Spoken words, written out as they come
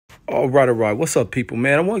All right. What's up, people,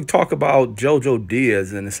 man? I want to talk about JoJo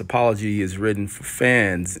Diaz and this apology he has written for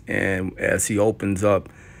fans, and as he opens up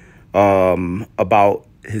about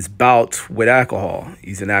his bouts with alcohol.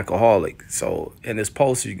 He's an alcoholic. So in this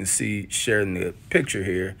post, you can see sharing the picture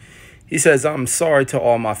here. He says, "I'm sorry to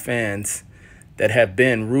all my fans that have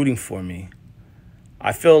been rooting for me.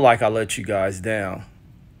 I feel like I let you guys down.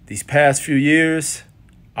 These past few years,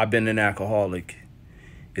 I've been an alcoholic.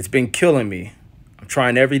 It's been killing me. I'm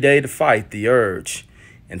trying every day to fight the urge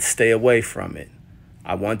and stay away from it.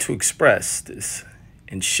 I want to express this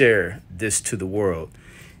and share this to the world."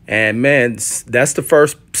 And man, that's the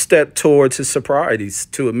first step towards his sobriety, is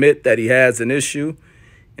to admit that he has an issue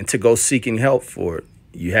and to go seeking help for it.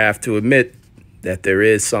 You have to admit that there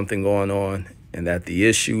is something going on and that the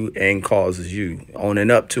issue and causes you,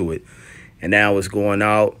 owning up to it. And now it's going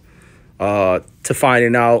out to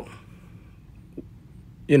finding out,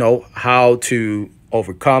 how to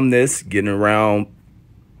overcome this, getting around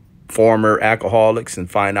former alcoholics and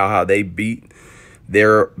find out how they beat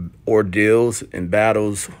their ordeals and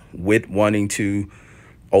battles with wanting to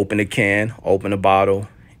open a can, open a bottle,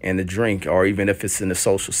 and a drink, or even if it's in a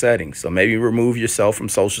social setting. So maybe remove yourself from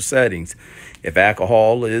social settings. If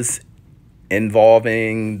alcohol is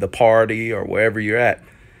involving the party or wherever you're at,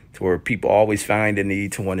 to where people always find the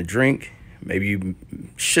need to want to drink, maybe you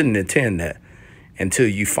shouldn't attend that until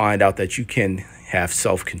you find out that you can have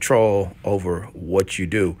self-control over what you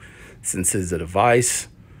do. Since it's a device,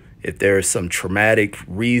 if there is some traumatic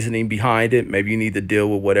reasoning behind it, maybe you need to deal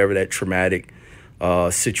with whatever that traumatic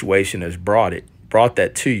situation has brought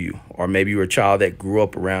that to you. Or maybe you're a child that grew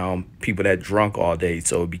up around people that drunk all day,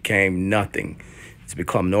 so it became nothing. It's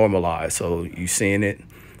become normalized. So you seeing it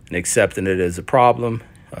and accepting it as a problem,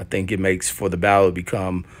 I think it makes for the battle to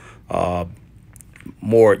become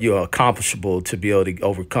more accomplishable to be able to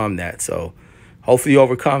overcome that. So hopefully you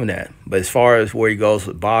overcome that. But as far as where he goes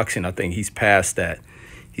with boxing, I think he's past that.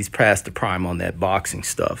 He's past the prime on that boxing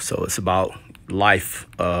stuff. So it's about life.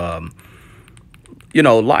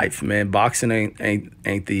 Life, man. Boxing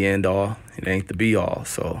ain't the end all. It ain't the be all.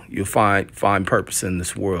 So you'll find purpose in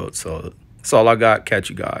this world. So that's all I got.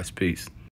 Catch you guys. Peace.